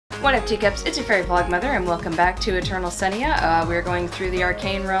What up, teacups? It's your fairy Vlogmother, and welcome back to Eternal Senia. We're going through the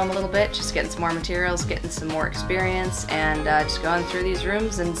arcane realm a little bit, just getting some more materials, getting some more experience, and just going through these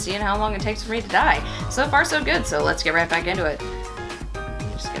rooms and seeing how long it takes for me to die. So far, so good, so let's get right back into it.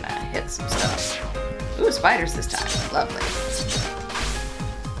 Just gonna hit some stuff. Ooh, spiders this time. Lovely.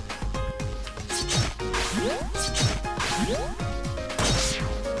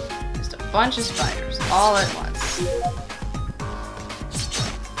 Just a bunch of spiders, all at once.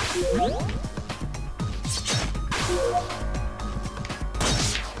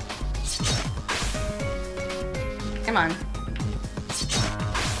 Come on.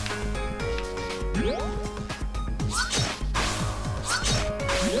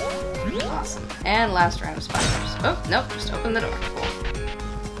 Awesome. And last round of spiders. Oh, nope, just open the door.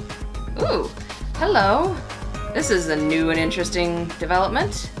 Cool. Ooh, hello. This is a new and interesting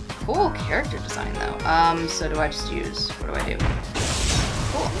development. Cool character design, though. So do I just use... what do I do?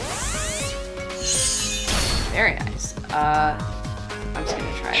 Cool. Very nice. I'm just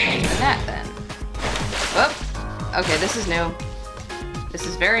gonna try doing that, then. Whoop. Okay, this is new. This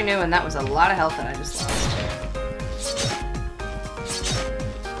is very new, and that was a lot of health that I just lost.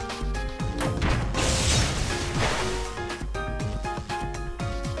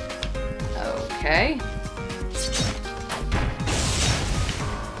 Okay.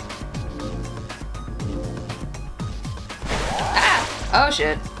 Ah! Oh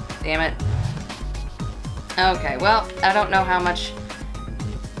shit. Damn it. Okay, well, I don't know how much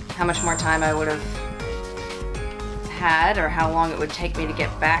more time I would have had, or how long it would take me to get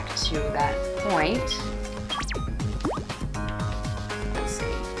back to that point. Let's see.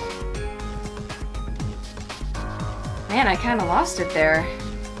 Man, I kind of lost it there.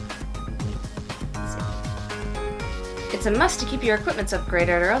 Let's see. It's a must to keep your equipments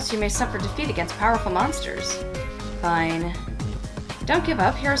upgraded, or else you may suffer defeat against powerful monsters. Fine. Don't give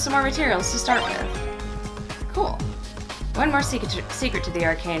up. Here are some more materials to start with. Cool. One more secret to the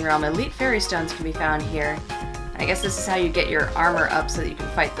arcane realm. Elite fairy stones can be found here. I guess this is how you get your armor up so that you can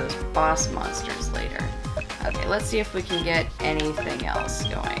fight those boss monsters later. Okay, let's see if we can get anything else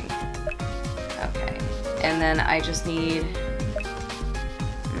going. Okay, and then I just need...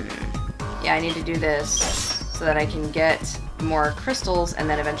 yeah, I need to do this so that I can get more crystals and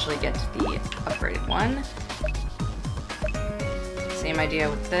then eventually get to the upgraded one. Same idea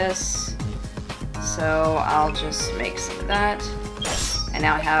with this. So I'll just make some of that. And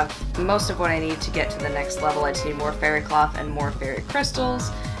now I have most of what I need to get to the next level. I just need more fairy cloth and more fairy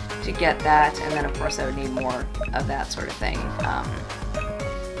crystals to get that, and then of course I would need more of that sort of thing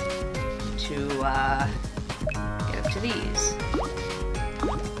to get up to these.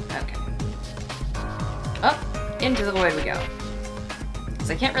 Okay. Up into the void we go. Because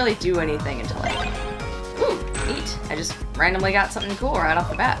I can't really do anything until I... Ooh, neat. I just randomly got something cool right off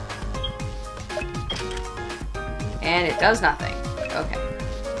the bat. And it does nothing. Okay.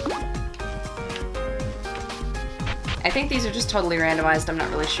 I think these are just totally randomized. I'm not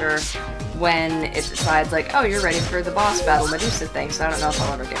really sure when it decides, like, oh, you're ready for the boss battle Medusa thing, so I don't know if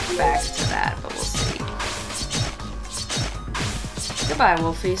I'll ever get back to that, but we'll see. Goodbye,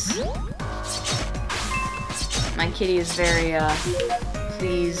 Wolfies. My kitty is very,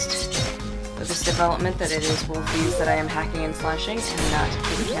 pleased with this development that it is Wolfies that I am hacking and slashing, and not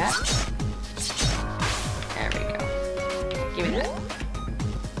kitty cats. There we go. Give me that.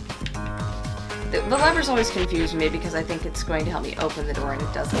 The levers always confuse me because I think it's going to help me open the door and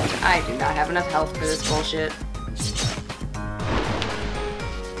it doesn't. I do not have enough health for this bullshit.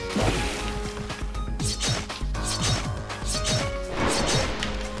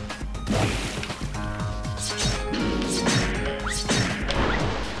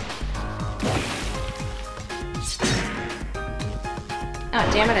 Oh,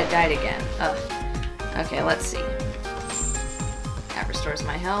 damn it, I died again. Ugh. Okay, let's see. That restores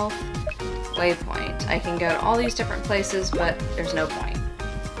my health. Waypoint. I can go to all these different places, but there's no point.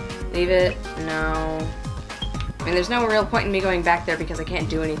 Leave it. No. I mean, there's no real point in me going back there because I can't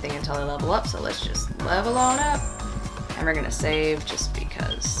do anything until I level up, so let's just level on up. And we're gonna save just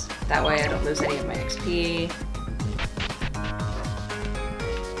because that way I don't lose any of my XP.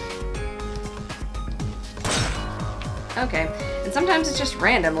 Okay. And sometimes it's just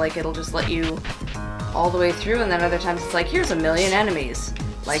random, like it'll just let you all the way through, and then other times it's like, here's a million enemies.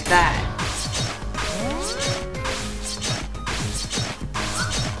 Like that.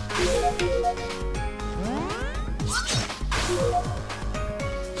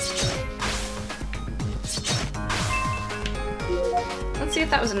 Let's see if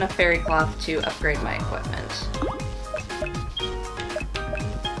that was enough fairy cloth to upgrade my equipment.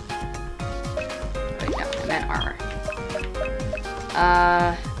 Wait, no, I meant armor.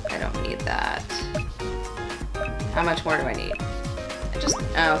 I don't need that. How much more do I need?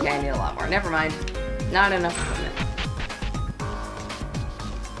 Oh, okay, I need a lot more. Never mind. Not enough equipment.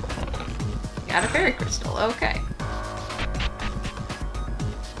 Got a fairy crystal. Okay.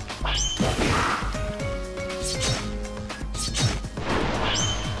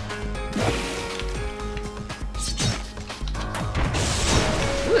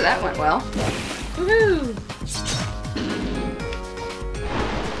 Ooh, that went well. Woohoo!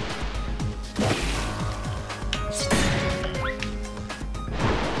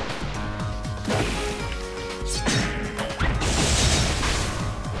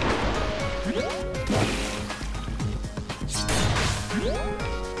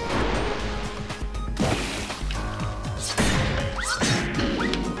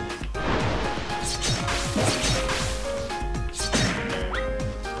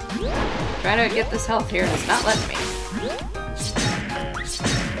 Trying to get this health here and it's not letting me.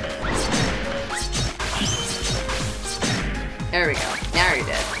 There we go. Now you're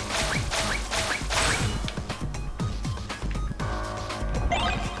dead.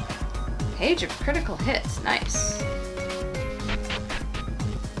 Page of critical hits. Nice.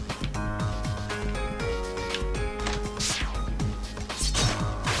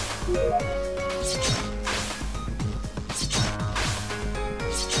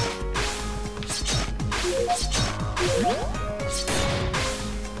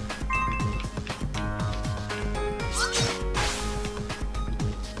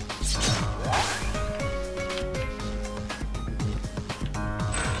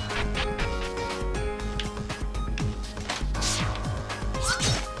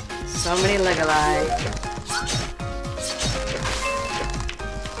 So many Legoli.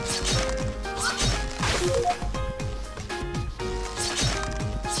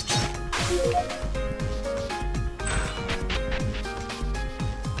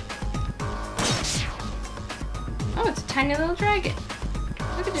 Oh, it's a tiny little dragon.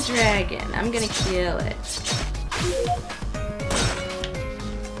 Look at the dragon. I'm gonna kill it.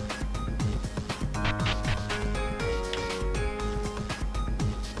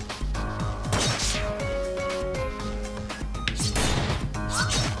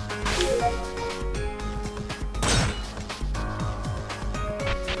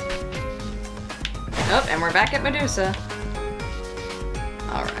 Oh, and we're back at Medusa.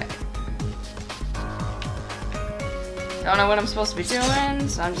 Alright. Don't know what I'm supposed to be doing,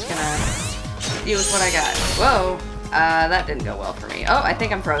 so I'm just gonna use what I got. Whoa! That didn't go well for me. Oh, I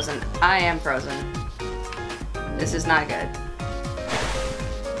think I'm frozen. I am frozen. This is not good.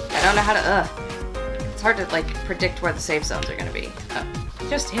 I don't know how to, It's hard to, like, predict where the safe zones are gonna be. Oh.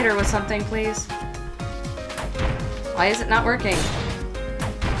 Just hit her with something, please. Why is it not working?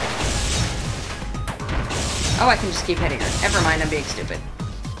 Oh, I can just keep hitting her. Never mind, I'm being stupid.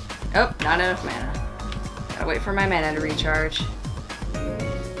 Oh, not enough mana. Gotta wait for my mana to recharge.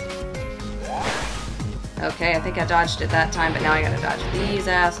 Okay, I think I dodged it that time, but now I gotta dodge these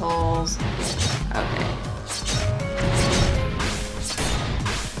assholes. Okay.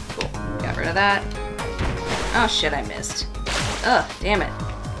 Cool. Got rid of that. Oh shit, I missed. Ugh, damn it.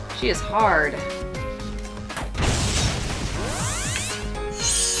 She is hard.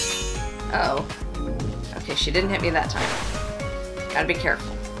 Uh-oh. Okay, she didn't hit me that time. Gotta be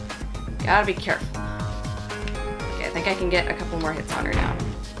careful. Gotta be careful. Okay, I think I can get a couple more hits on her now.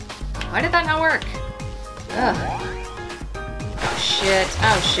 Why did that not work? Ugh. Oh shit.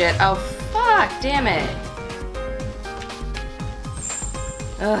 Oh shit. Oh fuck. Damn it.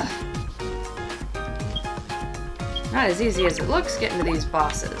 Ugh. Not as easy as it looks getting to these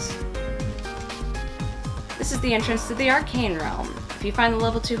bosses. This is the entrance to the Arcane Realm. If you find the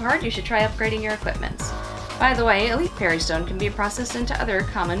level too hard, you should try upgrading your equipments. By the way, Elite Fairy Stone can be processed into other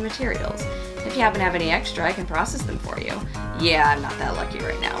common materials. If you happen to have any extra, I can process them for you. Yeah, I'm not that lucky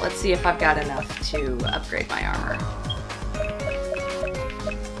right now. Let's see if I've got enough to upgrade my armor.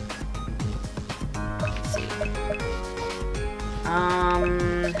 Let's see.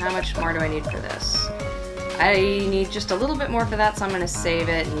 How much more do I need for this? I need just a little bit more for that, so I'm going to save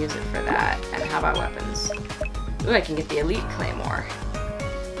it and use it for that. And how about weapons? Ooh, I can get the Elite Claymore.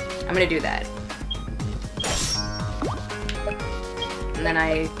 I'm going to do that. And then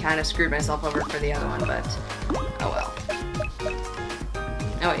I kind of screwed myself over for the other one, but oh well.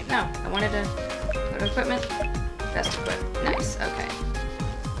 Oh wait, no. I wanted to go to equipment. Best equip. Nice, okay.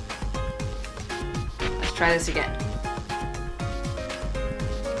 Let's try this again.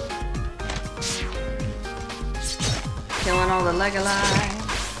 Killing all the Legoli.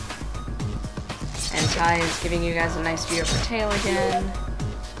 And Ty is giving you guys a nice view of her tail again.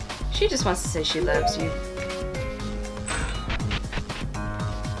 She just wants to say she loves you.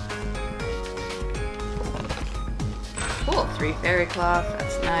 free fairy cloth.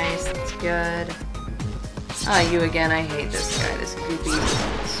 That's nice. That's good. Ah, you again. I hate this guy. This goopy,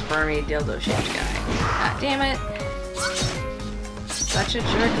 spermy, dildo-shaped guy. Ah, damn it. Such a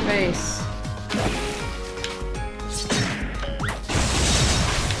jerk face.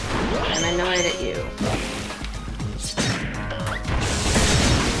 I'm annoyed at you.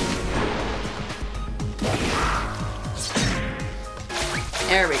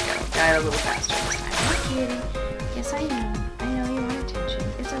 There we go. Got it a little faster this time. Hi, cutie. Yes, I know. I know you want attention.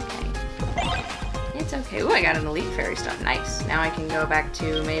 It's okay. It's okay. Ooh, I got an elite fairy stuff. Nice. Now I can go back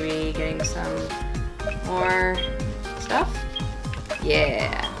to maybe getting some more stuff.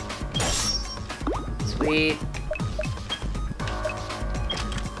 Yeah. Sweet.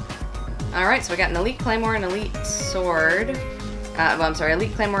 Alright, so we got an elite claymore and elite sword. Well, I'm sorry,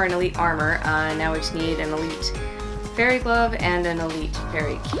 elite claymore and elite armor. Now we just need an elite fairy glove and an elite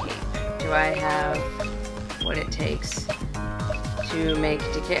fairy cape. Do I have what it takes to make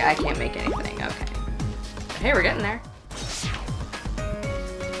decay? I can't make anything. Okay. But hey, we're getting there.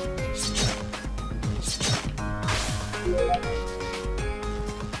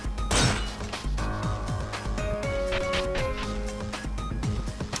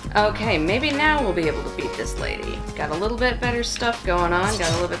 Okay, maybe now we'll be able to beat this lady. Got a little bit better stuff going on, got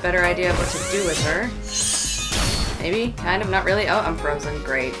a little bit better idea of what to do with her. Maybe, kind of, not really. Oh, I'm frozen.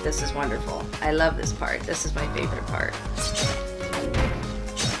 Great, this is wonderful. I love this part. This is my favorite part.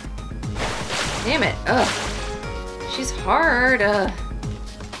 Damn it. Ugh. She's hard. I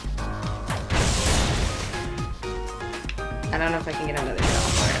don't know if I can get another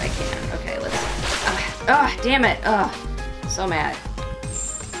teleport. I can. Okay, let's... Ah, damn it. Ugh. So mad.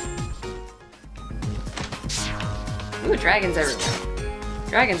 Ooh, dragons everywhere.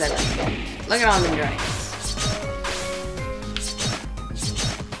 Dragons everywhere. Look at all them dragons.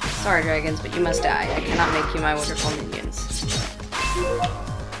 Sorry, dragons, but you must die. I cannot make you my wonderful minions.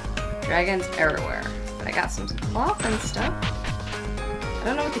 Dragons everywhere. But I got some cloth and stuff. I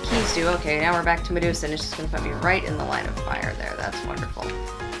don't know what the keys do. Okay, now we're back to Medusa, and it's just going to put me right in the line of fire there. That's wonderful.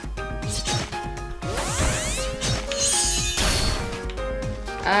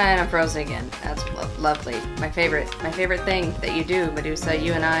 And I'm frozen again. That's lovely. My favorite thing that you do, Medusa.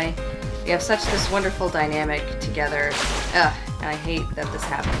 You and I, we have such this wonderful dynamic together. Ugh, and I hate that this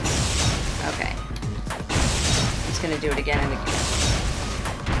happens. Okay. I'm just gonna do it again and again.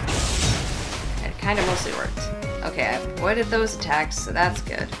 It kind of mostly worked. Okay, I avoided those attacks, so that's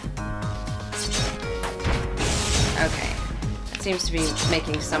good. Okay. That seems to be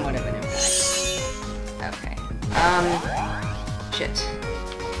making somewhat of an impact. Okay. Shit.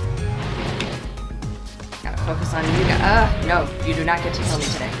 Focus on you guys. No, you do not get to kill me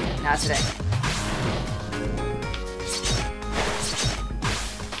today. Not today.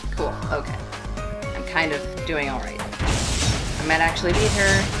 Cool, okay. I'm kind of doing alright. I might actually beat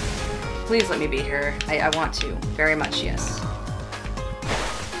her. Please let me beat her. I want to. Very much, yes.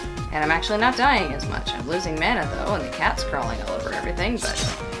 And I'm actually not dying as much. I'm losing mana, though, and the cat's crawling all over everything, but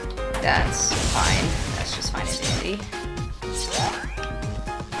that's fine. That's just fine and dandy.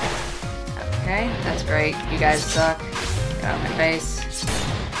 Okay, that's great. You guys suck. Get out of my face.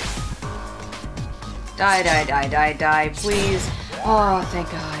 Die, die, die, die, die, please. Oh, thank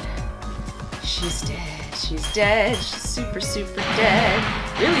God. She's dead. She's dead. She's super, super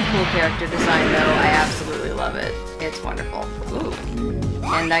dead. Really cool character design, though. I absolutely love it. It's wonderful. Ooh.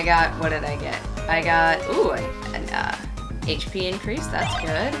 And I got, what did I get? I got, ooh, an HP increase. That's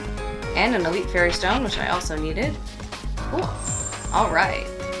good. And an Elite Fairy Stone, which I also needed. Cool. Alright.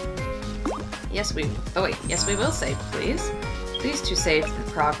 Yes, we will save, please. Please to save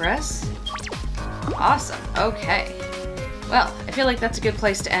the progress. Awesome. Okay. Well, I feel like that's a good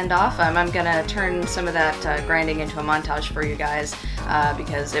place to end off. I'm gonna turn some of that grinding into a montage for you guys,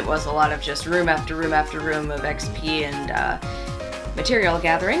 because it was a lot of just room after room after room of XP and material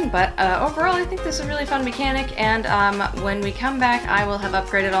gathering, but overall I think this is a really fun mechanic, and when we come back I will have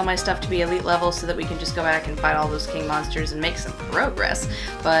upgraded all my stuff to be elite level so that we can just go back and fight all those king monsters and make some progress.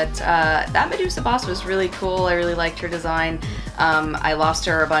 But that Medusa boss was really cool. I really liked her design. I lost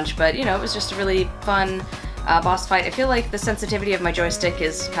her a bunch, but you know, it was just a really fun boss fight. I feel like the sensitivity of my joystick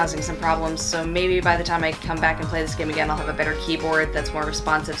is causing some problems, so maybe by the time I come back and play this game again I'll have a better keyboard that's more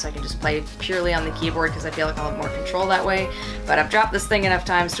responsive so I can just play purely on the keyboard, because I feel like I'll have more control that way. But I've dropped this thing enough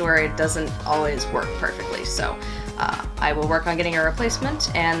times to where it doesn't always work perfectly, so I will work on getting a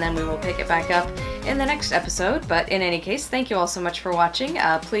replacement and then we will pick it back up in the next episode. But in any case, thank you all so much for watching.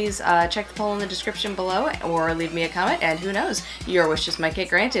 Please check the poll in the description below or leave me a comment, and who knows, your wishes might get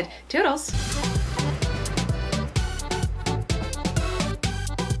granted. Toodles!